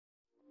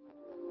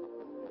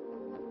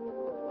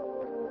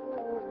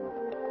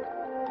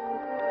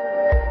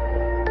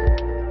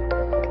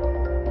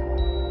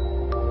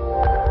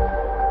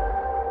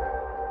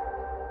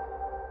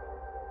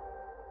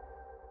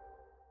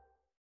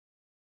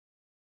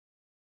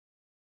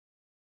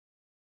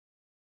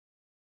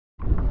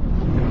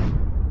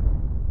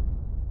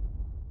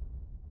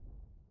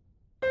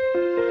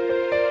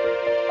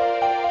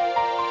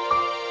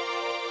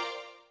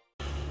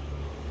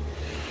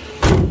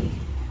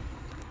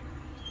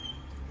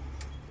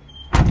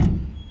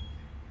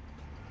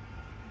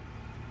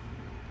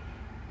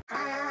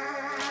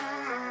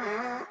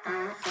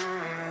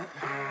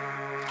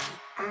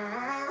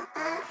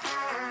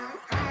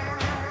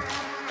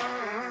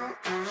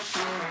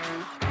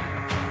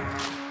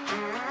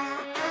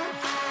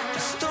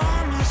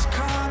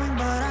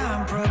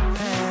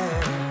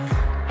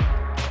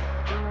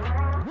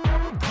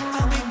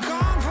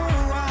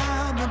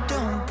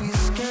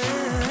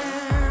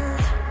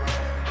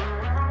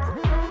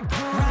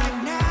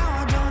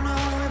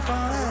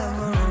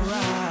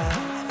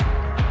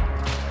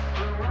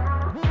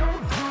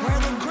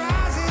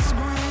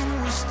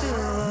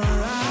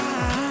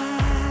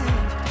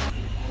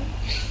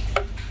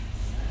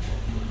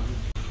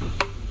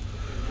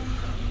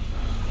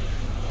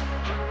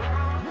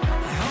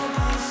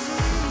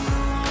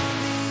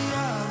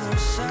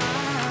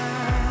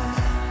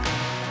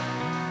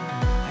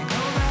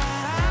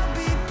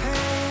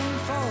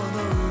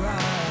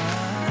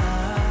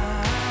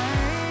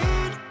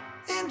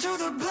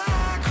a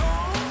black hole.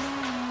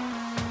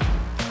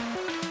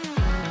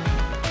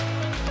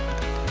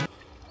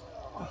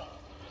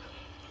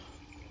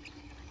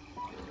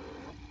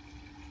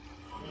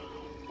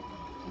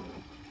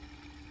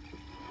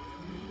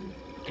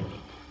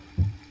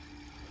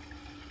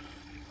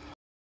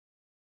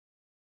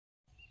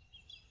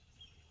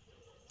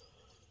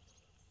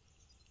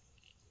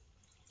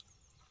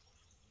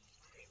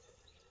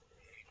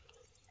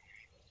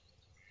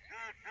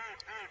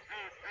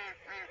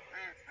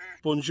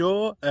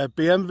 Bonjour et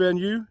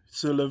bienvenue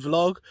sur le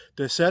vlog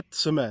de cette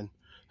semaine.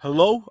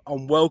 Hello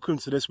and welcome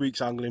to this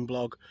week's angling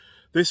vlog.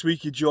 This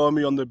week you join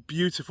me on the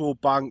beautiful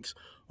banks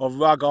of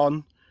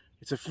Ragon.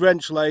 It's a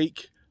French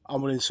lake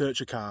and we're in search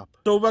of carp.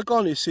 So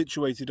Ragon is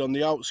situated on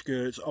the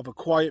outskirts of a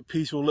quiet,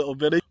 peaceful little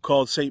village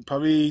called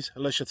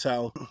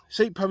Saint-Paris-la-Châtel.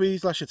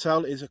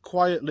 Saint-Paris-la-Châtel is a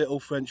quiet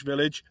little French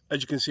village,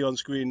 as you can see on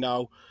screen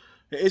now.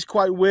 It is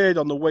quite weird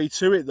on the way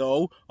to it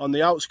though. On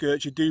the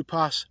outskirts you do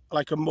pass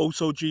like a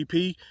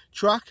MotoGP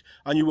track,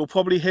 and you will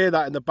probably hear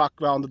that in the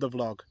background of the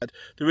vlog.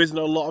 There isn't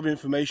a lot of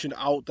information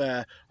out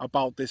there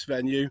about this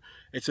venue.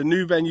 It's a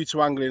new venue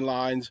to angling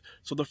lines,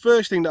 so the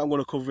first thing that I'm going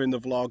to cover in the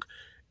vlog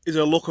is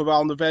a look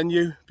around the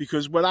venue,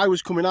 because when I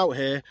was coming out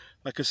here,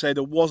 like I said,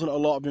 there wasn't a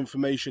lot of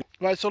information.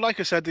 Right, so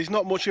like I said, there's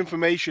not much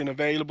information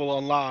available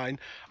online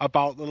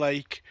about the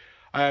lake,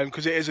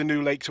 because it is a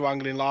new lake to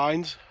angling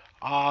lines.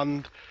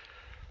 And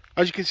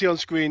as you can see on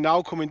screen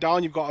now, coming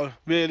down, you've got a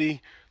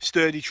really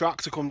sturdy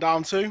track to come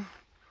down to.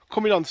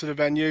 Coming onto the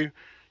venue,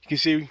 you can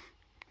see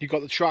you've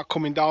got the track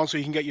coming down so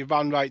you can get your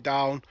van right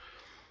down.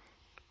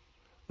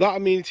 That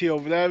amenity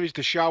over there is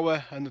the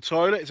shower and the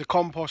toilet. It's a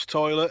compost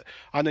toilet,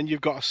 and then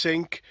you've got a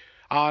sink.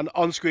 And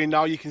on screen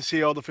now you can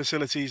see all the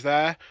facilities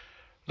there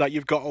that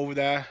you've got over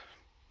there,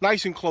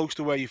 nice and close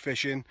to where you're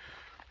fishing.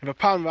 If I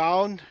pan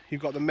round,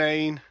 you've got the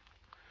main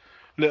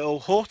little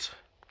hut.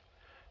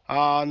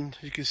 And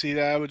as you can see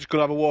there, we're just going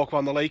to have a walk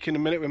around the lake in a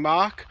minute with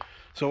Mark.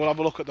 So we'll have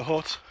a look at the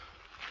hut.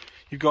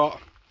 You've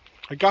got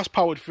a gas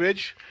powered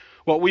fridge.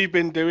 What we've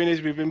been doing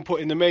is we've been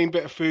putting the main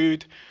bit of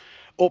food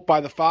up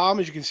by the farm,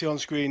 as you can see on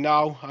screen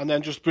now, and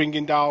then just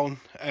bringing down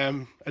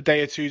a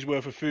day or two's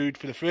worth of food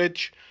for the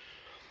fridge.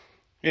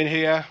 In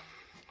here,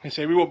 I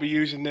say we won't be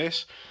using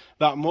this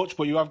that much,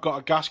 but you have got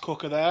a gas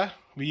cooker there.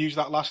 We used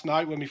that last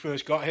night when we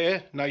first got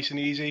here, nice and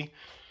easy.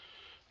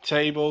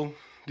 Table.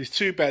 There's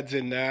two beds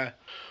in there.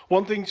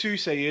 One thing to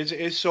say is it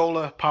is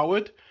solar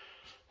powered.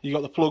 You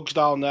got the plugs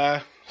down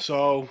there,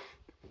 so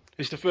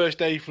it's the first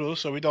day for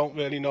us, so we don't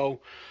really know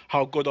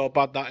how good or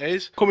bad that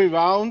is. Coming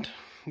round,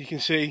 you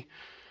can see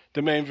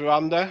the main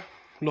veranda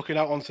looking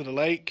out onto the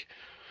lake.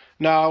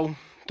 Now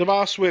there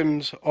are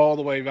swims all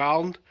the way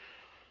round.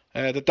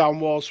 The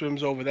down wall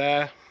swims over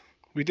there.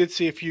 We did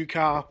see a few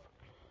carp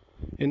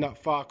in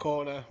that far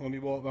corner when we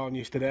walked around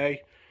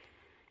yesterday,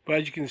 but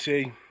as you can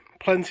see,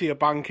 plenty of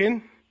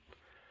banking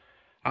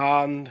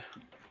and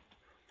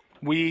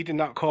weed in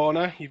that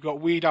corner. You've got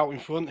weed out in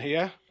front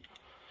here,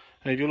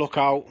 and if you look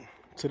out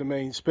to the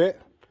main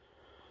spit,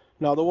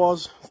 now there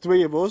was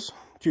 3 of us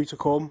due to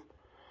come,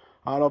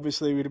 and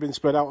obviously we'd have been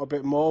spread out a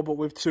bit more, but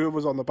with 2 of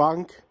us on the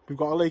bank, we've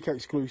got a lake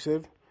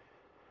exclusive,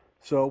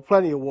 so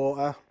plenty of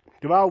water.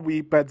 There are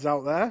weed beds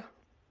out there,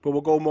 but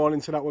we'll go more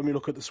into that when we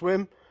look at the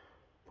swim.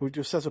 We've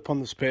just set up on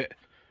the spit.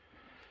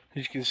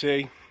 As you can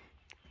see,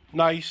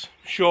 nice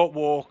short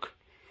walk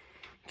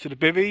to the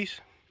bivvies.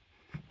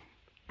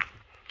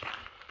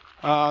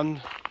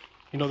 And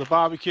you know, the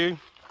barbecue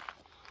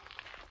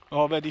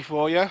all ready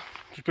for you.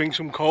 Just bring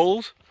some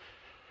coals,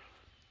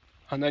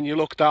 and then you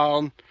look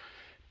down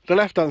the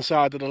left hand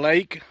side of the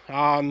lake,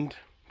 and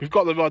we've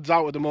got the rods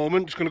out at the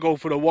moment. Just going to go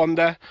for a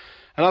wander,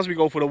 and as we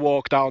go for the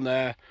walk down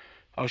there,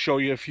 I'll show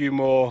you a few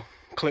more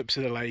clips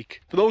of the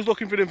lake. For those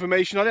looking for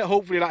information on it,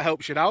 hopefully that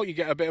helps you out. You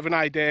get a bit of an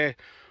idea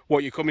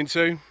what you're coming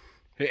to.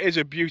 It is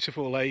a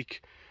beautiful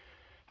lake,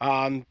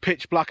 and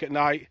pitch black at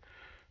night,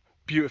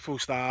 beautiful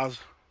stars.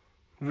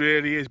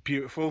 Really is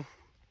beautiful.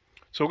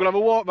 So we're going to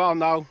have a walk round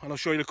now, and I'll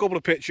show you a couple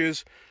of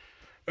pictures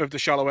of the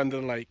shallow end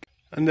of the lake.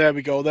 And there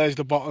we go, there's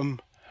the bottom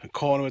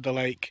corner of the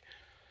lake,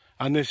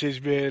 and this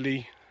is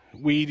really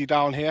weedy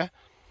down here,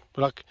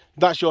 but like,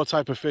 that's your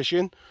type of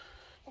fishing.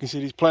 You can see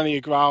there's plenty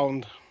of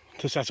ground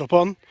to set up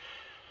on.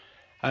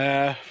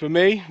 For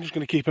me, I'm just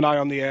going to keep an eye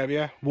on the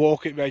area,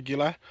 walk it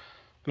regular,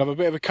 and have a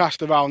bit of a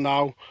cast around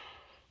now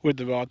with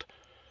the rod,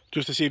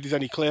 just to see if there's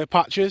any clear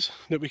patches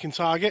that we can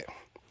target.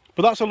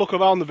 But that's a look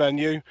around the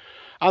venue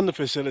and the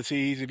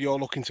facilities if you're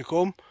looking to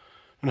come,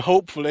 and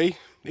hopefully,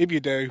 if you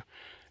do,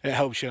 it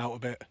helps you out a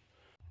bit.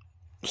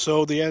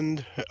 So the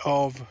end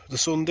of the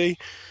Sunday,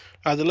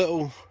 I had a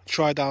little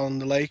try down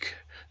the lake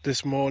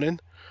this morning.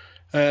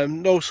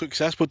 No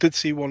success, but did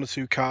see 1 or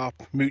 2 carp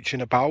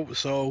mooching about,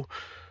 so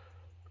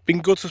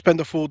been good to spend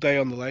a full day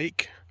on the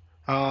lake,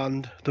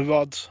 and the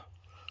rods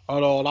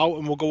are all out,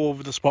 and we'll go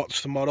over the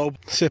spots tomorrow.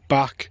 Sit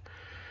back,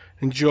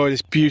 enjoy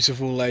this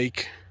beautiful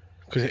lake,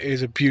 because it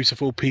is a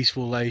beautiful,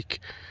 peaceful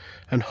lake,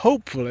 and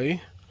hopefully,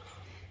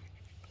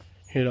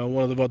 you know,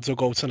 one of the rods will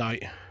go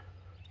tonight.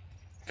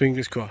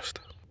 Fingers crossed.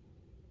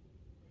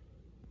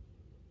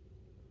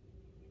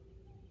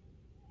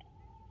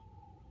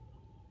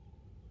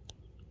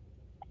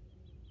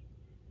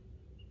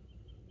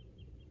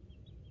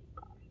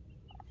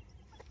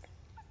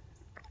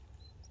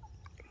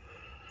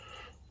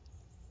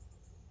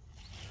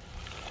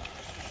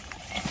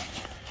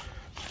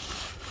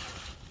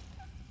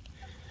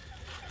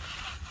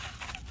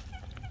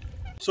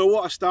 So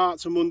what a start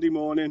to Monday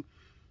morning.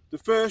 The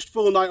first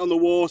full night on the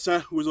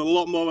water was a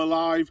lot more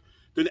alive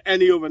than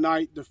any other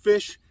night. The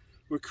fish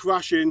were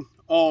crashing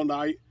all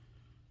night.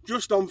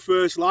 Just on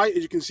first light,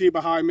 as you can see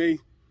behind me,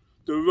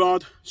 the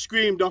rod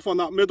screamed off on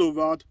that middle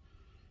rod,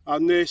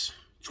 and this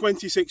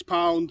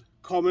 26-pound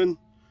common,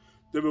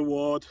 the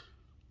reward.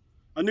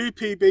 A new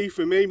PB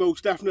for me,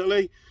 most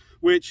definitely,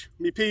 which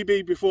my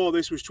PB before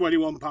this was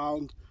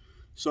 £21.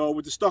 So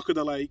with the stock of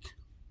the lake,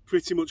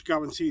 pretty much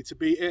guaranteed to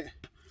beat it.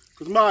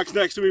 Because Mark's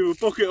next to me with a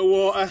bucket of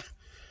water,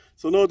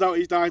 so no doubt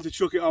he's dying to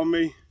chuck it on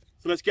me.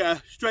 So let's get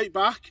her straight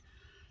back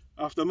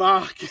after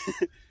Mark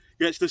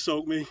gets to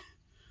soak me.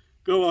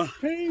 Go on.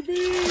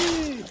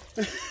 PB!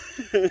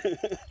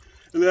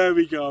 There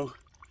we go.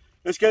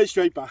 Let's get it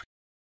straight back.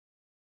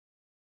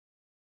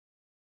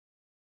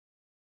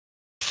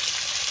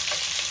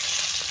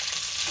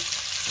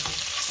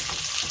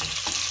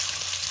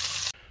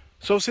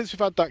 So since we've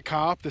had that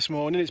carp this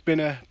morning, it's been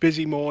a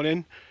busy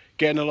morning,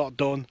 getting a lot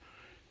done.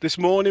 This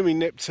morning we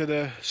nipped to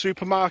the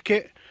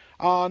supermarket,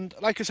 and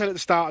like I said at the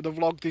start of the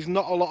vlog, there's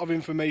not a lot of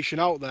information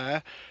out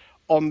there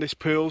on this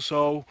pool,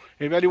 so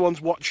if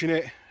anyone's watching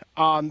it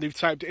and they've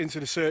typed it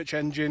into the search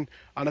engine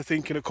and are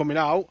thinking of coming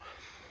out,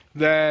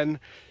 then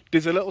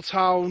there's a little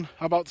town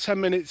about 10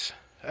 minutes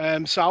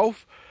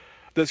south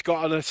that's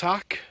got an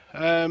attack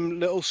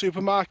little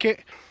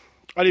supermarket.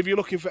 And if you're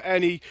looking for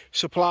any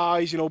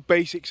supplies, you know,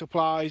 basic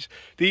supplies,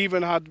 they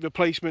even had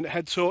replacement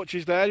head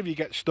torches there if you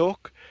get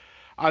stuck.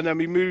 And then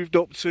we moved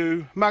up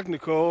to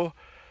Magnacore,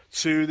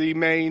 to the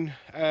main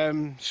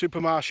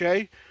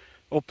supermarché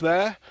up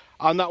there,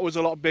 and that was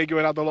a lot bigger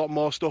and had a lot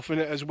more stuff in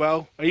it as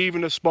well.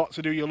 Even a spot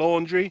to do your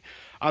laundry,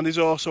 and there's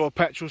also a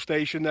petrol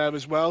station there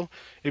as well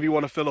if you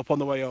want to fill up on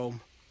the way home.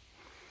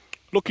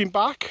 Looking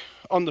back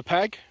on the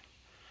peg,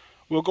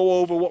 we'll go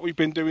over what we've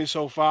been doing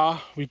so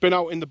far. We've been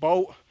out in the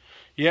boat.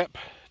 Yep,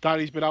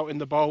 Daddy's been out in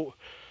the boat,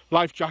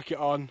 life jacket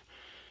on,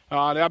 and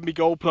I had my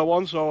GoPro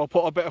on, so I'll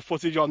put a bit of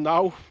footage on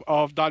now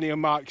of Danny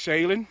and Mark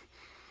sailing.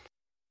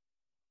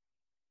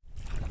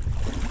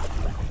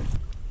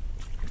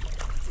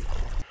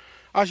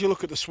 As you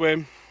look at the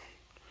swim,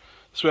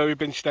 that's where we've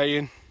been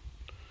staying.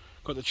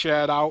 Got the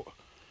chair out,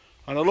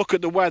 and I look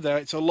at the weather,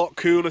 it's a lot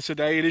cooler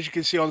today, and as you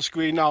can see on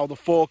screen now, the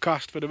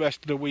forecast for the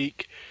rest of the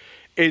week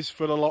is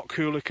for a lot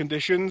cooler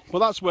conditions.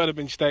 Well, that's where I've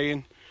been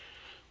staying.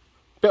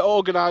 Bit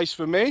organised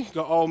for me,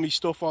 got all my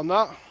stuff on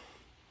that.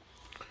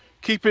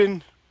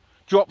 Keeping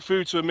drop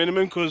food to a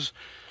minimum because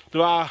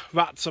there are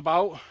rats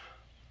about.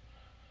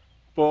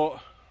 But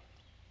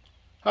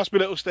that's my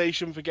little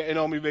station for getting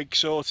all my rig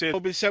sorted.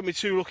 I've been sent me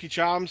 2 lucky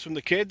charms from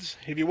the kids.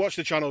 If you watch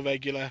the channel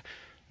regular,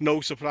 no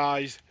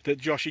surprise that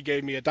Joshy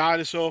gave me a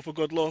dinosaur for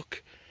good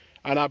luck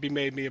and Abby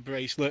made me a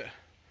bracelet.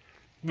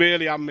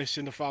 Really am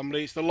missing the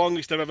family. It's the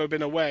longest I've ever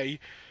been away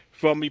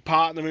from my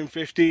partner in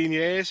 15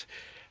 years.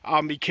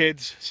 And my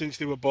kids since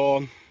they were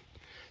born.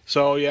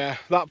 So yeah,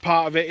 that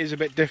part of it is a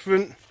bit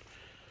different.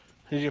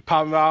 As you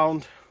pan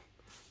round,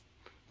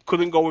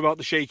 couldn't go without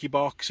the shaky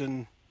box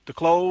and the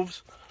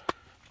clothes.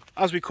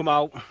 As we come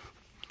out,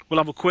 we'll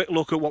have a quick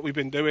look at what we've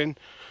been doing.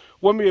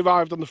 When we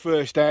arrived on the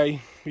first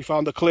day, we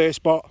found a clear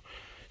spot,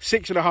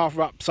 6.5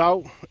 wraps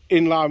out,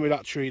 in line with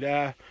that tree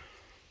there.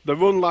 The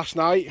run last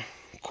night,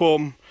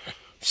 come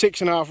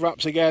 6.5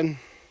 wraps again,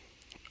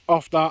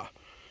 off that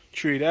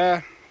tree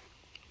there.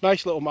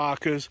 Nice little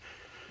markers.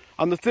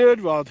 And the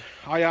third rod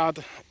I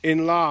had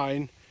in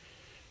line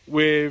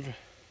with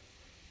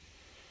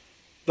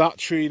that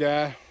tree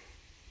there,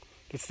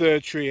 the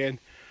third tree in,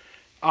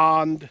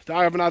 and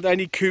I haven't had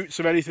any coots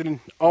or anything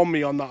on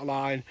me on that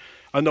line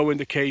and no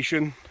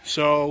indication.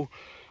 So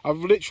I've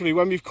literally,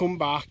 when we've come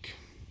back,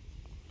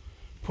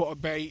 put a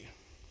bait,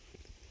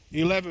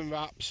 11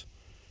 wraps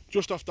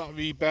just off that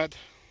reed bed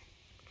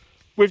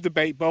with the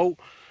bait boat,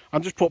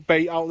 and just put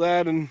bait out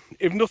there, and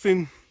if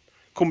nothing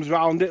comes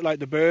round it like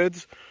the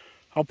birds,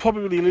 I'll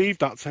probably leave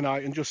that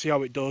tonight and just see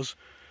how it does.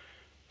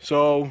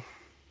 So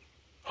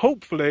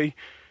hopefully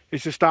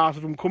it's the start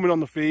of them coming on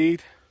the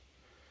feed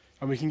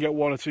and we can get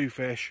 1 or 2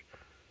 fish.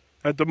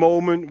 At the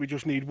moment we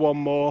just need 1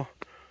 more,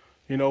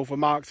 you know, for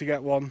Mark to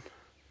get 1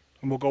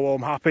 and we'll go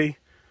home happy.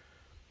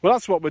 Well,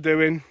 that's what we're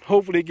doing.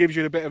 Hopefully it gives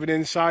you a bit of an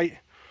insight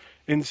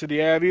into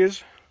the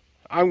areas.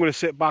 I'm going to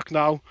sit back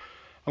now,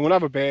 I'm going to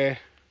have a beer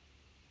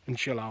and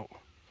chill out.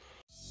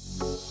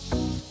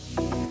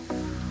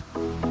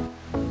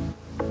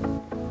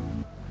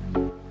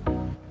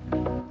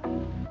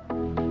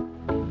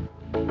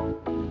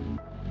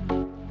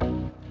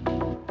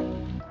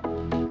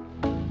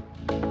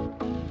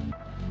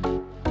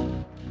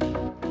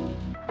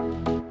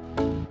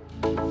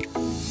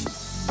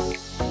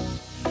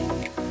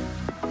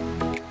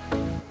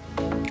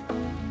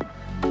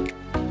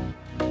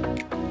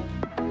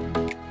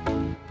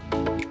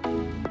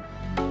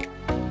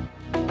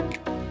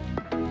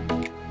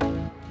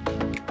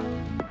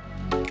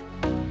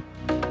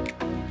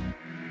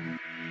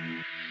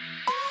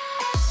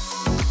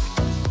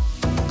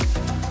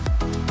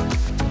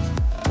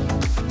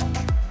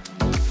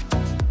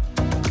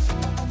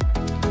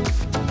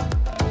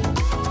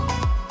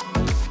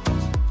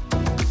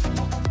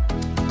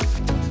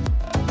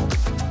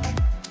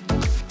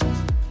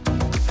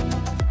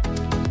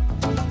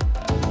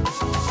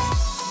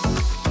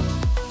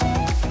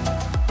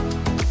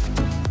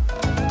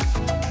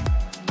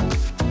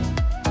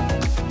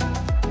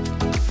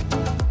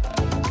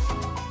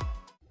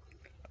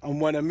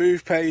 when a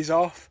move pays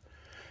off,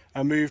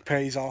 a move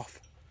pays off.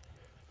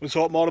 We'll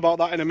talk more about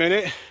that in a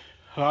minute.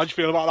 How do you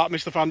feel about that,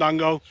 Mr.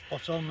 Fandango?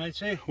 Spot on,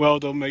 matey. Well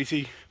done,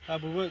 matey.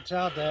 We worked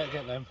hard there to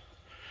get them.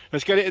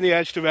 Let's get it in the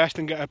edge to rest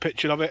and get a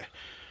picture of it.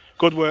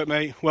 Good work,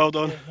 mate. Well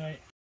done. Good, mate.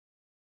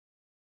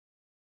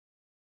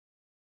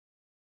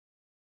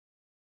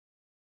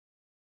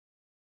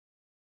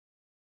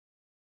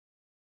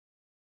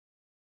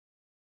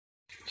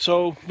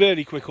 So,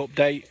 really quick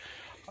update.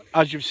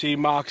 As you've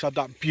seen, Mark's had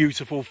that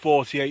beautiful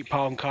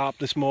 48-pound carp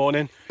this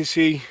morning. You can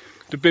see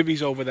the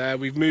bivvies over there.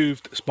 We've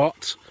moved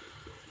spots.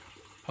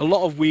 A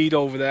lot of weed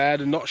over there.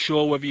 They're not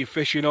sure whether you're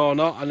fishing or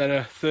not. And then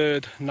a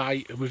third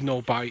night with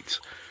no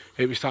bites.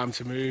 It was time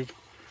to move.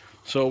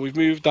 So we've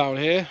moved down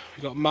here.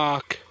 We've got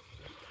Mark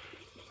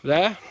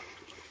there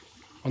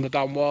on the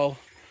down wall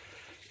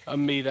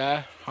and me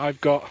there.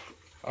 I've got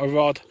a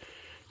rod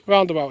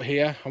round about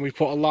here, and we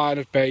put a line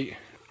of bait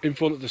in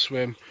front of the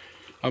swim,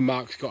 and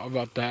Mark's got a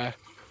rod there.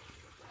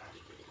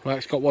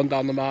 Mark's got one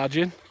down the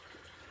margin,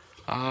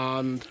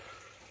 and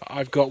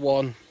I've got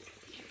one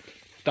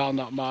down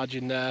that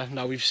margin there.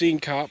 Now we've seen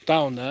carp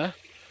down there,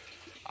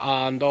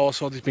 and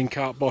also there's been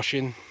carp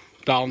bushing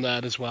down there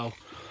as well.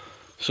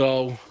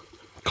 So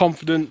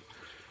confident.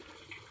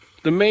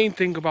 The main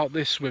thing about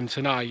this swim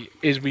tonight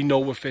is we know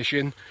we're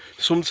fishing.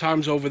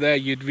 Sometimes over there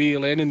you'd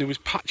reel in and there was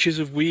patches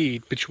of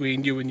weed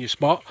between you and your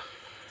spot,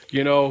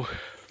 you know,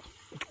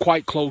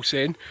 quite close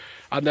in,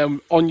 and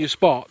then on your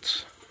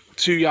spots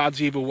 2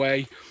 yards either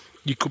way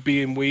you could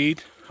be in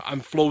weed,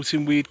 and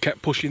floating weed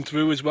kept pushing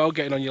through as well,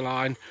 getting on your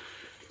line.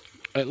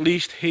 At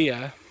least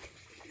here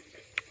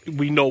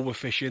we know we're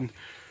fishing.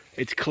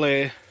 It's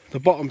clear, the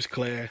bottom's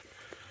clear,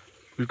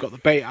 we've got the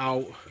bait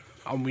out,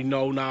 and we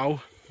know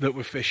now that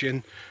we're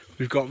fishing.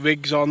 We've got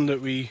rigs on that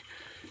we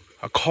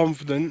are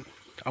confident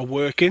are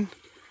working,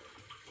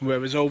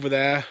 whereas over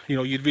there, you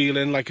know, you'd reel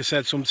in, like I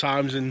said,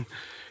 sometimes, and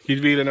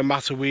you'd reel in a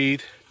mat of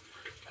weed,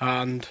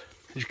 and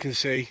as you can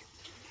see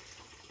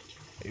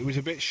it was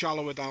a bit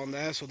shallower down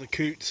there, so the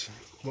coots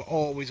were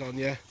always on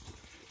you,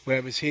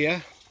 whereas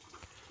here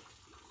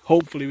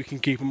hopefully we can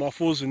keep them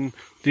off us, and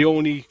the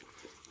only,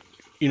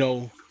 you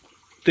know,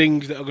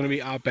 things that are going to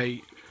be our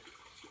bait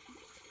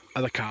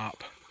are the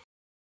carp.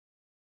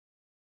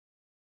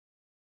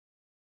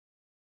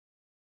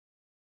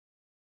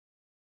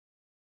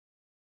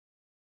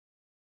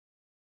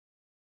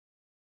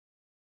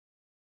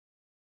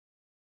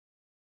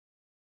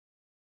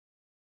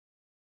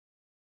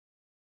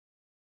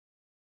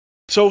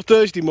 So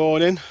Thursday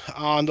morning,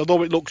 and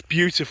although it looks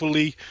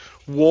beautifully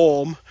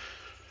warm,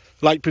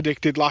 like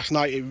predicted last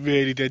night, it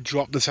really did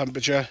drop the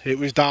temperature. It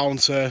was down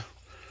to,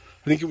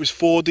 I think it was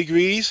 4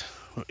 degrees.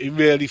 It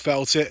really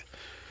felt it.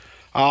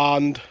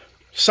 And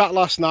sat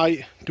last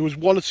night, there was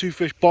 1 or 2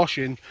 fish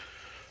boshing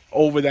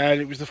over there,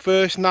 and it was the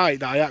first night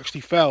that I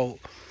actually felt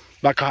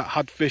like I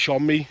had fish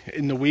on me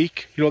in the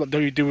week, you know, that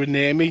they were doing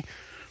near me.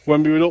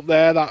 When we were up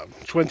there, that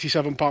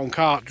 27-pound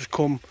carp just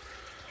come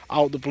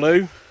out the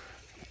blue.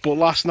 But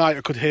last night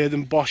I could hear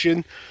them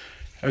boshing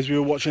as we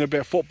were watching a bit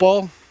of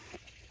football.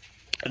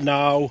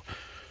 Now,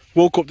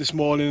 woke up this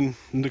morning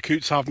and the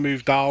coots have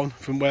moved down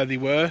from where they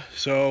were.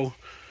 So,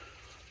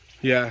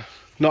 yeah,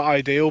 not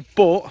ideal,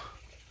 but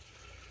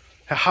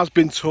it has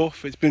been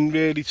tough. It's been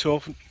really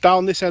tough.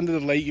 Down this end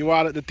of the lake, you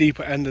are at the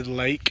deeper end of the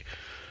lake.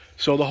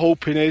 So the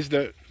hoping is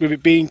that with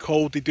it being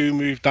cold, they do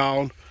move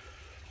down.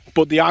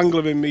 But the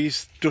angler in me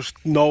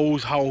just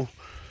knows how,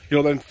 you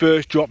know, them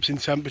first drops in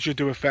temperature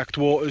do affect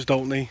waters,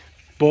 don't they?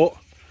 But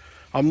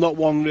I'm not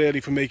one really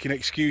for making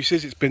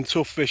excuses. It's been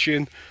tough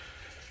fishing,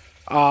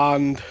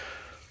 and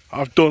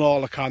I've done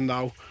all I can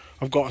now.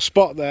 I've got a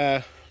spot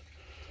there,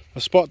 a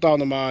spot down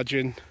the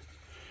margin,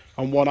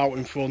 and one out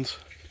in front.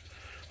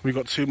 We've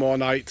got 2 more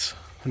nights,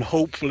 and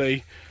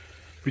hopefully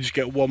we just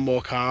get 1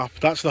 more carp.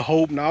 That's the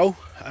hope now.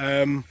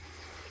 When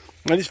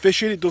it's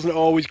fishing, it doesn't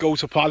always go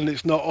to plan.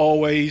 It's not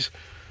always,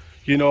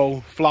 you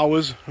know,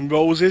 flowers and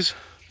roses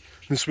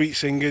and sweet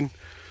singing.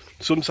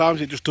 Sometimes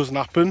it just doesn't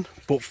happen,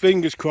 but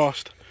fingers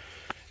crossed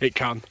it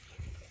can.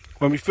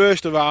 When we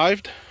first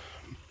arrived,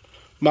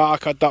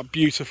 Mark had that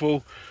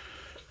beautiful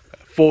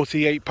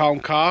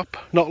 48-pound carp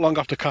not long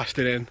after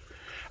casting in,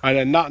 and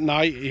then that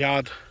night he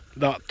had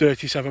that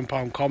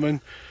 37-pound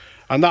common,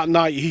 and that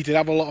night he did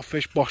have a lot of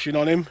fish boshing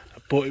on him,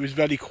 but it was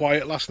very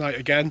quiet last night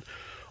again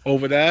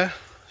over there.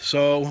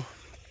 So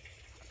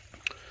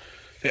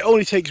it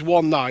only takes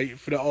 1 night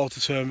for it all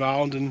to turn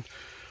around, and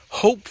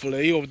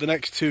hopefully over the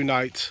next 2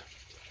 nights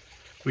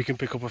we can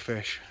pick up a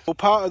fish. Well,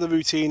 part of the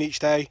routine each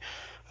day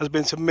has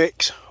been to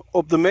mix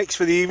up the mix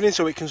for the evening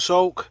so it can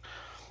soak.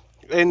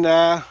 In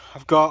there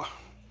I've got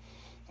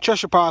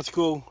Cheshire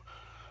Particle,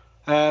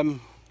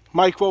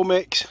 micro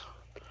mix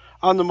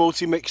and the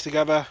multi mix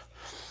together.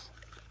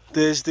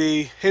 There's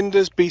the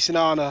Hinders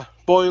Bisanana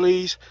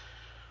boilies.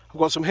 I've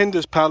got some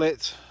Hinders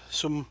pellets,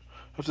 some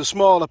of the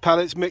smaller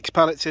pellets, mixed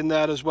pellets in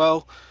there as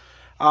well,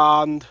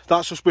 and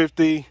that's just with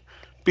the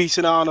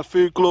Bisanana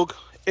food glug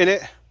in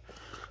it.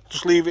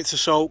 Just leave it to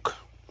soak.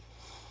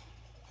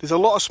 There's a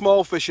lot of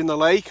small fish in the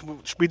lake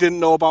which we didn't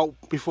know about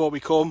before we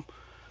come.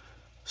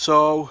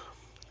 so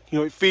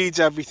it feeds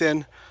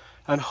everything,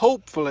 and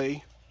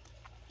hopefully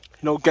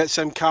gets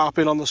them carp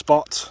in on the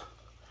spot.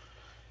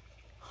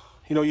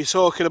 You're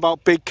talking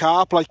about big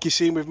carp like you've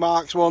seen with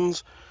Mark's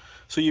ones,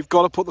 so you've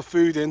got to put the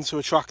food in to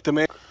attract them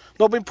in.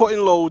 Not been putting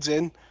loads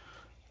in,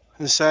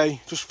 and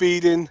just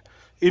feeding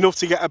enough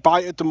to get a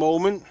bite at the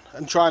moment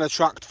and try and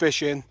attract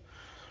fish in.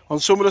 On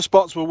some of the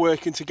spots we're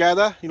working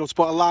together, to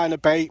put a line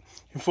of bait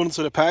in front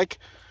of the peg,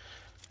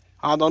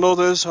 and on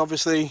others,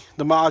 obviously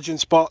the margin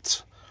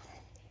spots,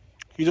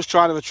 you're just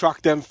trying to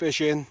attract them fish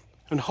in,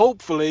 and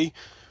hopefully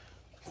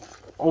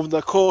over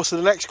the course of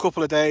the next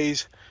couple of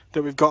days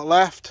that we've got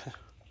left,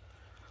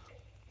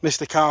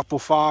 Mr. Carp will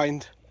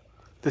find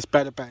this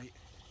better bait.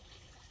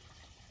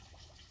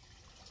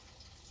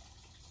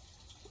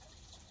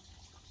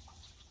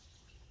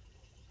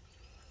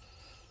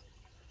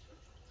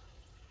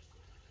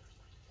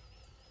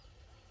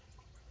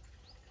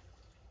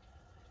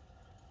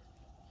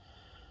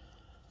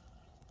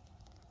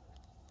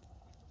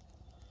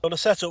 So the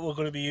setup we're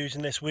going to be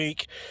using this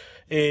week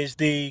is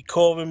the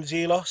Carp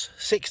Zelos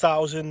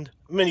 6000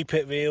 mini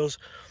pit reels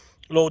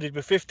loaded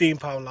with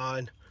 15-pound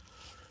line.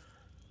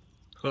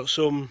 Got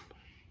some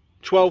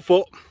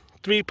 12-foot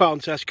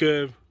 3-pound test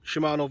curve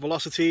Shimano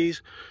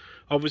velocities.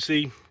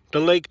 Obviously the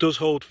lake does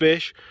hold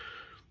fish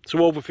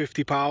to over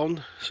 50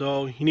 pound,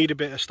 so you need a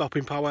bit of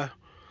stopping power,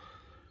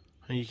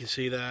 and you can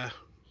see there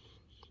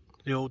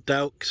the old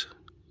delks.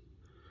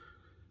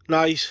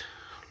 Nice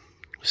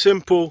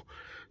simple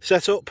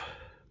setup,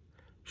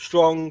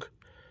 strong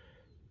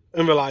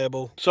and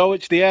reliable. So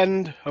it's the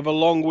end of a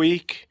long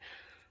week.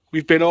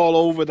 We've been all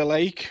over the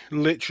lake,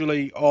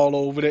 literally all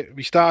over it.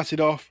 We started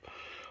off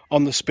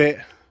on the spit,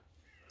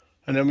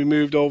 and then we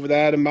moved over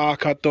there, and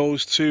Mark had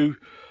those two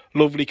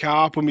lovely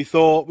carp, and we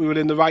thought we were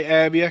in the right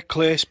area,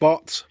 clear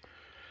spots.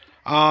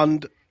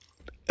 And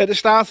at the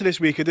start of this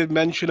week I did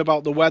mention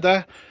about the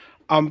weather,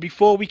 and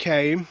before we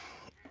came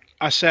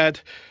I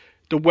said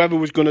the weather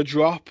was going to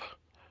drop,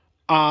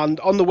 and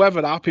on the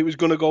weather app it was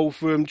going to go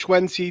from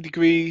 20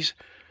 degrees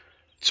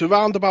to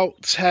around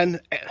about 10,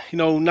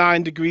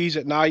 9 degrees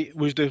at night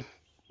was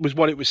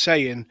what it was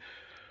saying.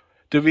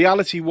 The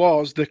reality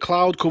was the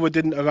cloud cover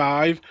didn't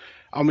arrive,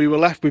 and we were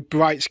left with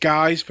bright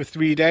skies for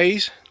 3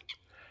 days,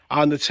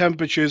 and the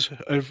temperatures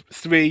of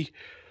 3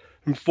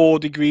 and 4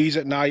 degrees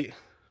at night.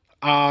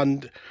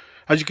 And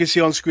as you can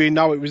see on screen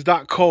now, it was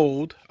that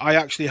cold I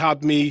actually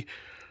had me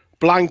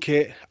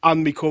blanket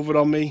and me cover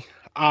on me,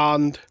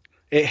 and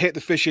it hit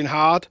the fishing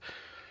hard.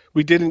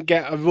 We didn't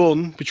get a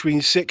run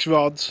between 6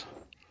 rods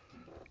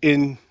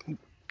in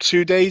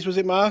 2 days, was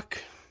it,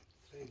 Mark?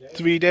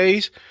 3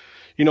 days.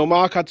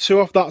 Mark had 2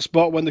 off that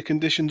spot when the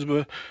conditions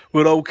were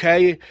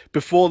okay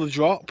before the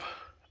drop,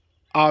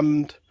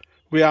 and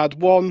we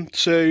had 1,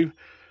 2,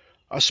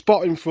 a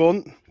spot in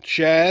front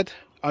shared,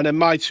 and then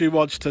my 2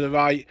 rods to the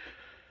right.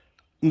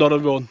 Not a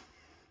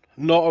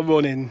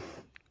run in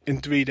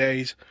 3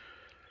 days.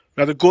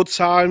 We had a good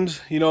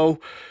times,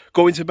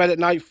 going to bed at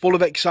night full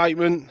of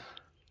excitement,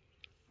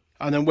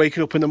 and then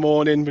waking up in the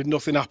morning with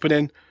nothing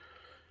happening.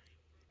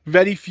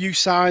 Very few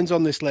signs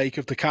on this lake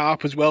of the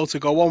carp as well to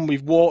go on.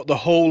 We've walked the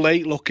whole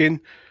lake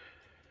looking.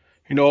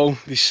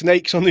 There's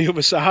snakes on the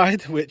other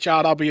side, which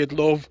our Abby would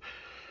love,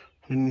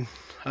 and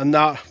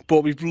that,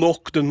 but we've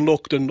looked and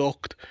looked and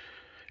looked.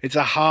 It's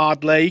a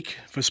hard lake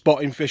for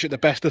spotting fish at the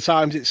best of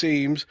times, it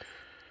seems,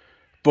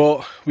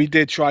 but we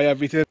did try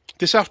everything.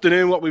 This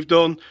afternoon what we've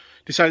done,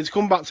 decided to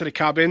come back to the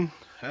cabin.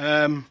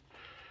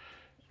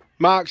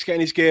 Mark's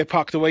getting his gear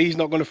packed away. He's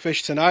not going to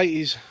fish tonight.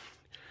 He's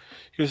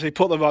going to say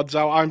put the rods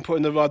out. I'm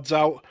putting the rods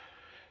out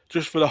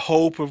just for the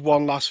hope of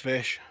one last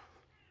fish.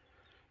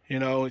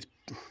 You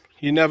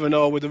never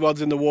know with the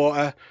rods in the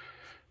water.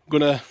 I'm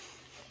going to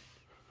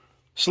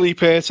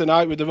sleep here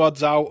tonight with the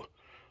rods out.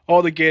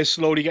 All the gear's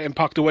slowly getting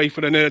packed away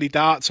for an early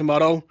dart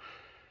tomorrow,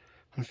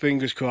 and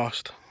fingers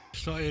crossed.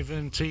 It's not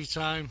even tea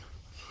time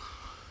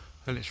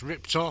and it's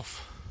ripped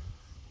off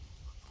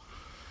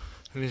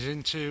and he's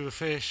into a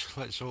fish.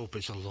 Let's hope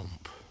it's a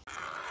lump.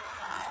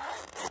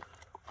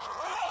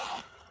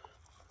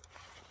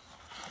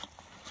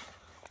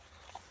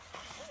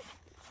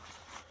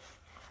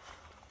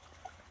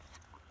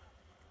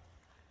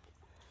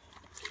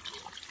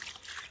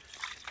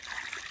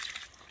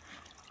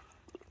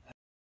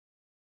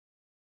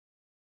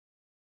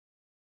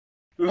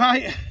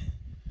 Right,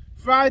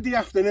 Friday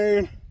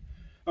afternoon,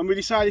 and we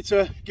decided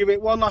to give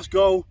it one last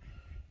go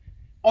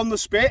on the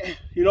spit,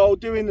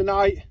 doing the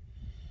night.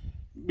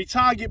 My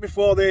target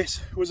before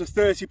this was a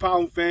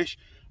 30-pound fish.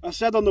 I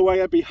said on the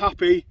way I'd be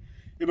happy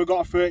if I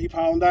got a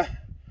 30-pounder.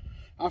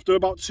 After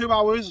about 2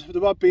 hours of the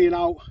rod being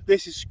out,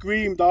 this is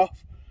screamed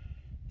off.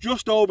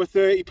 Just over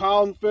 30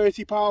 pound,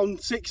 30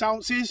 pound, 6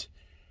 ounces.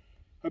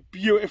 A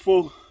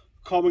beautiful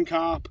common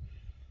carp.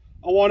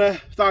 I want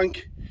to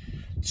thank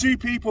 2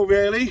 people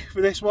really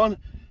for this one.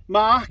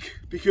 Mark,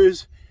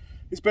 because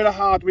it's been a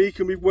hard week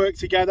and we've worked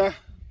together.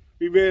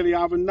 We really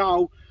have, and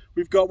now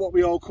we've got what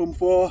we all come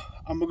for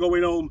and we're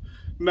going home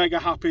mega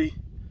happy.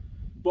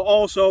 But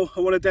also I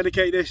want to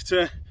dedicate this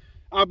to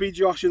Abby,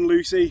 Josh and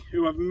Lucy,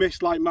 who have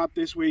missed like mad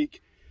this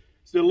week.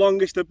 It's the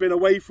longest I've been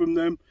away from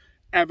them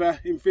ever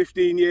in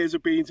 15 years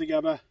of being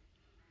together.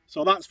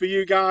 So that's for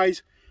you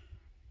guys.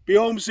 Be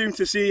home soon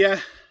to see you.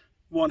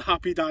 One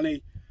happy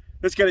Danny.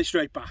 Let's get it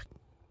straight back.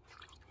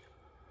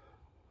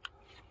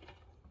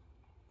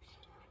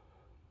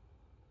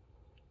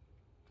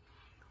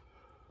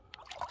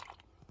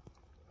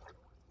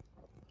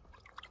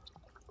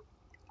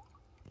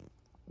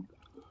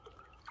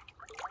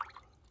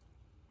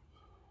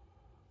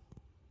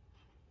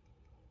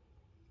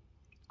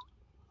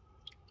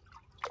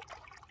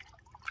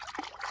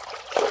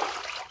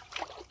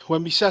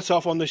 When we set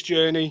off on this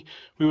journey,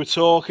 we were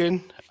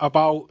talking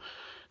about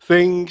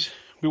things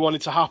we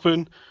wanted to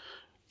happen,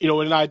 you know,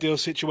 in an ideal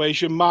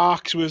situation.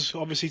 Mark's was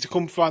obviously to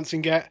come to France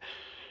and get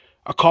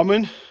a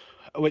common,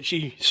 which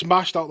he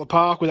smashed out the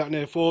park with that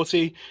near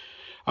 40,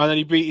 and then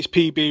he beat his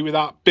PB with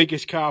that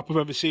biggest carp I've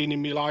ever seen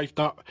in my life,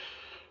 that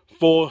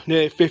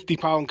near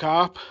 50-pound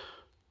carp.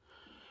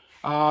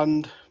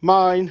 And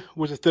mine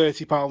was a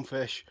 30-pound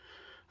fish.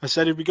 I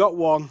said if we got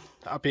one,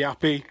 I'd be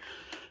happy,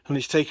 and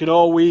it's taken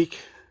all week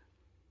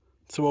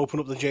to open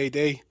up the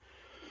JD,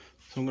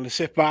 so I'm going to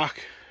sit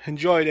back,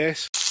 enjoy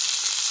this.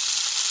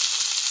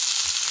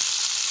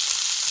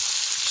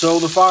 So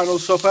the final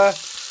supper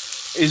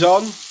is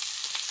on.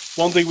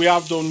 One thing we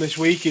have done this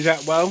week is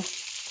eat well,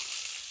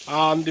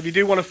 and if you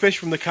do want to fish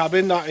from the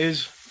cabin, that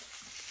is,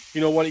 you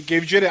know, what it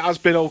gives you. It has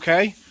been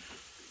okay,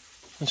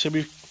 and so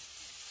we've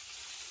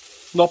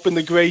not been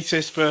the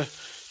greatest for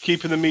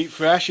keeping the meat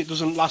fresh. It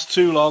doesn't last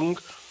too long,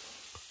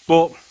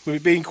 but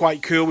we've been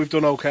quite cool, we've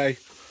done okay.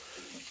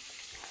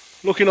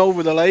 Looking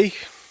over the lake,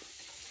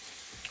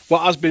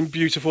 what has been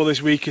beautiful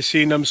this week is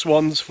seeing them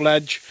swans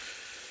fledge.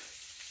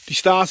 They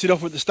started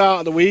off at the start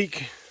of the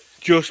week,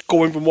 just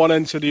going from one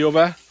end to the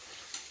other,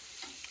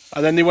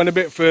 and then they went a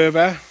bit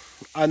further,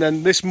 and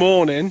then this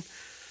morning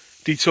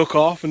they took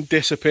off and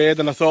disappeared,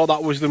 and I thought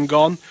that was them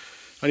gone,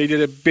 and he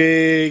did a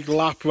big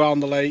lap around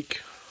the lake.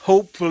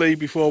 Hopefully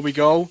before we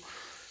go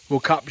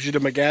we'll capture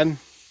them again,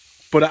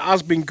 but it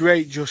has been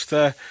great just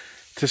to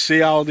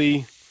see how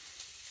they,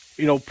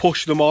 you know,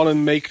 push them on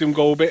and make them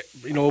go a bit,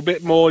 you know, a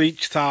bit more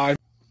each time.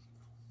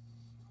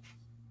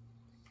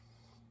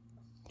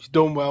 He's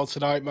done well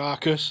tonight,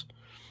 Marcus.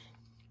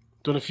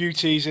 Done a few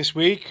teas this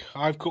week.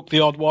 I've cooked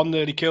the odd one,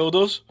 nearly killed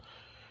us,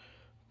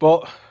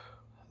 but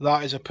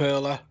that is a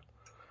pearler.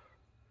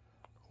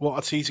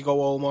 What a tea to go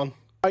home on.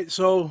 Right,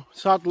 so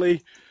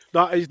sadly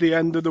that is the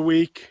end of the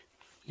week.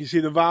 You can see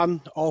the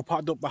van all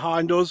packed up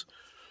behind us,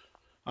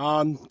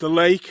 and the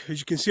lake, as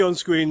you can see on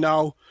screen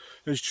now,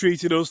 has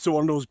treated us to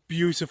one of those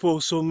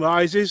beautiful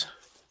sunrises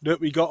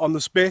that we got on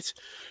the spit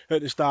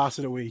at the start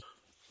of the week.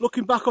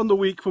 Looking back on the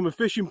week from a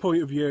fishing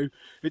point of view,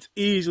 it's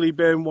easily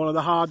been one of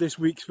the hardest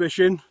weeks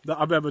fishing that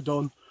I've ever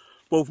done,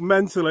 both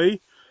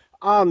mentally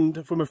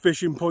and from a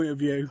fishing point of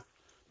view.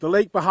 The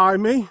lake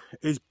behind me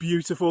is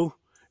beautiful,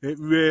 it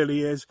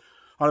really is,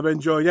 and I've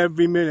enjoyed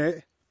every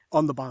minute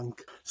on the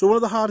bank. So one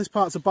of the hardest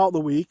parts about the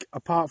week,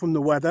 apart from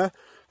the weather,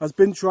 has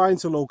been trying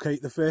to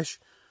locate the fish.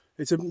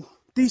 It's a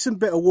decent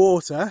bit of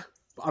water,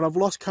 and I've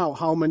lost count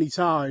how many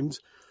times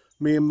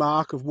me and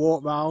Mark have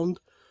walked round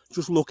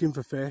just looking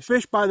for fish.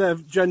 Fish by their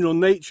general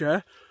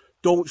nature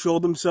don't show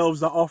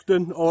themselves that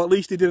often, or at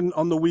least they didn't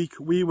on the week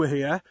we were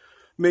here.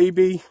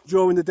 Maybe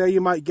during the day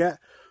you might get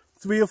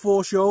 3 or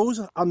 4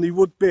 shows, and they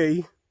would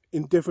be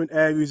in different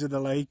areas of the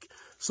lake,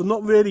 so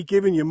not really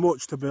giving you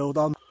much to build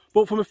on.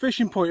 But from a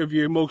fishing point of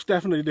view, most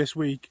definitely this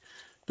week,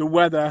 the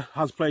weather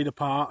has played a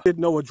part. We did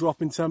know a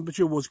drop in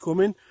temperature was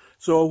coming,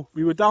 so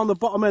we were down the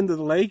bottom end of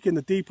the lake in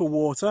the deeper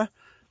water,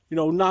 you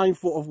know, 9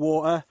 foot of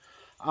water,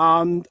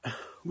 and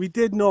we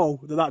did know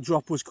that that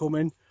drop was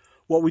coming.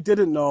 What we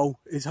didn't know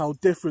is how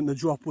different the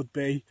drop would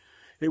be.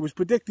 It was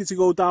predicted to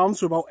go down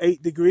to about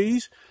 8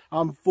 degrees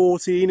and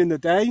 14 in the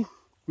day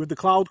with the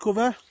cloud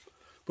cover,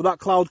 but that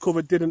cloud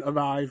cover didn't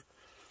arrive.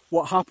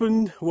 What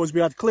happened was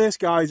we had clear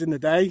skies in the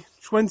day,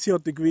 20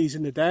 odd degrees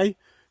in the day,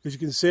 as you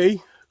can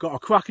see, got a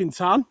cracking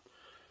tan,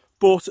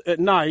 but at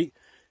night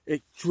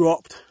it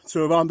dropped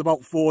to around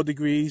about 4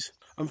 degrees,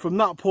 and from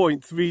that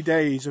point 3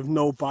 days of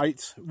no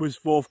bites was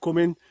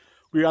forthcoming.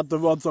 We had the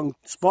rods on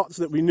spots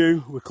that we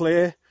knew were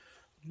clear,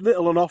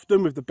 little and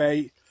often with the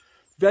bait,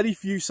 very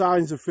few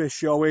signs of fish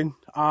showing,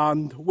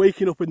 and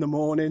waking up in the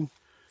morning,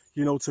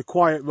 you know, to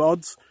quiet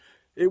rods,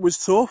 it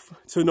was tough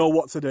to know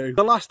what to do.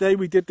 The last day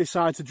we did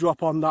decide to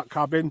drop on that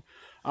cabin,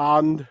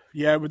 and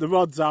yeah, with the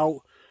rods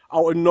out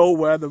of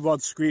nowhere the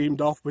rod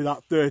screamed off with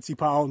that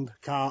 30-pound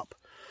carp.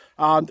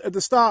 And at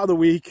the start of the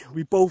week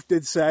we both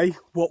did say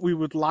what we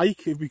would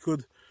like if we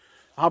could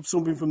have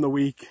something from the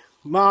week.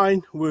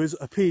 Mine was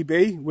a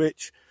PB,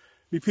 which,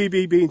 my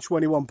PB being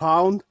 21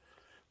 pound,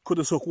 could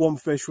have took one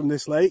fish from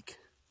this lake,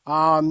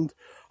 and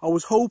I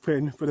was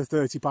hoping for the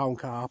 30-pound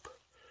carp.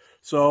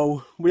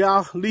 So we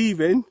are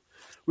leaving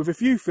with a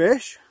few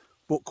fish,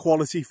 but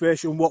quality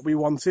fish and what we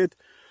wanted.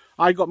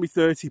 I got my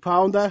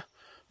 30-pounder,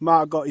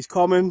 Mark got his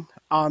common,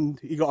 and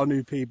he got a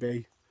new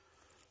PB.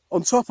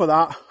 On top of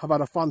that, I've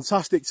had a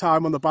fantastic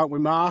time on the bank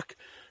with Mark.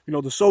 You you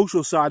know, the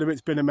social side of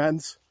it's been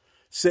immense.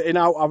 Sitting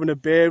out, having a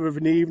beer of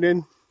an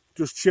evening,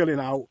 just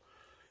chilling out.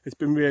 It's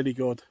been really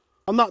good.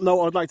 On that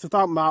note, I'd like to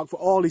thank Mark for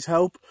all his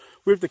help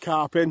with the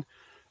carping.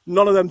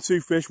 None of them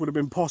 2 fish would have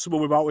been possible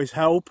without his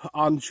help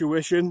and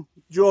tuition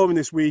during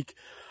this week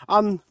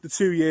and the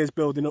 2 years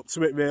building up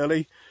to it,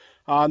 really.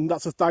 And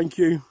that's a thank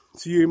you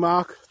to you,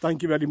 Mark.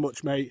 Thank you very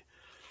much, mate.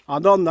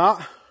 And on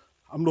that,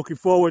 I'm looking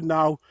forward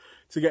now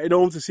to getting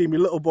home to see my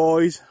little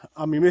boys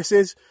and my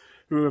missus,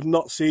 who I've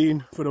not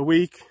seen for a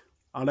week,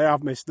 and I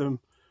have missed them.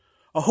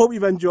 I hope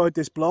you've enjoyed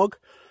this vlog.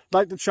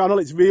 Like the channel,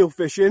 it's real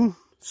fishing.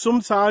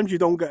 Sometimes you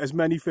don't get as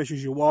many fish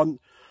as you want,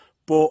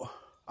 but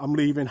I'm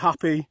leaving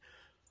happy,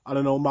 and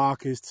I know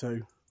Mark is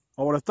too.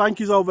 I want to thank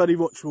you all very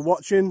much for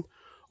watching.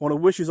 I want to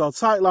wish you all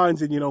tight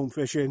lines in your own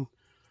fishing,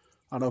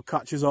 and I'll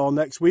catch you all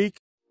next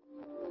week.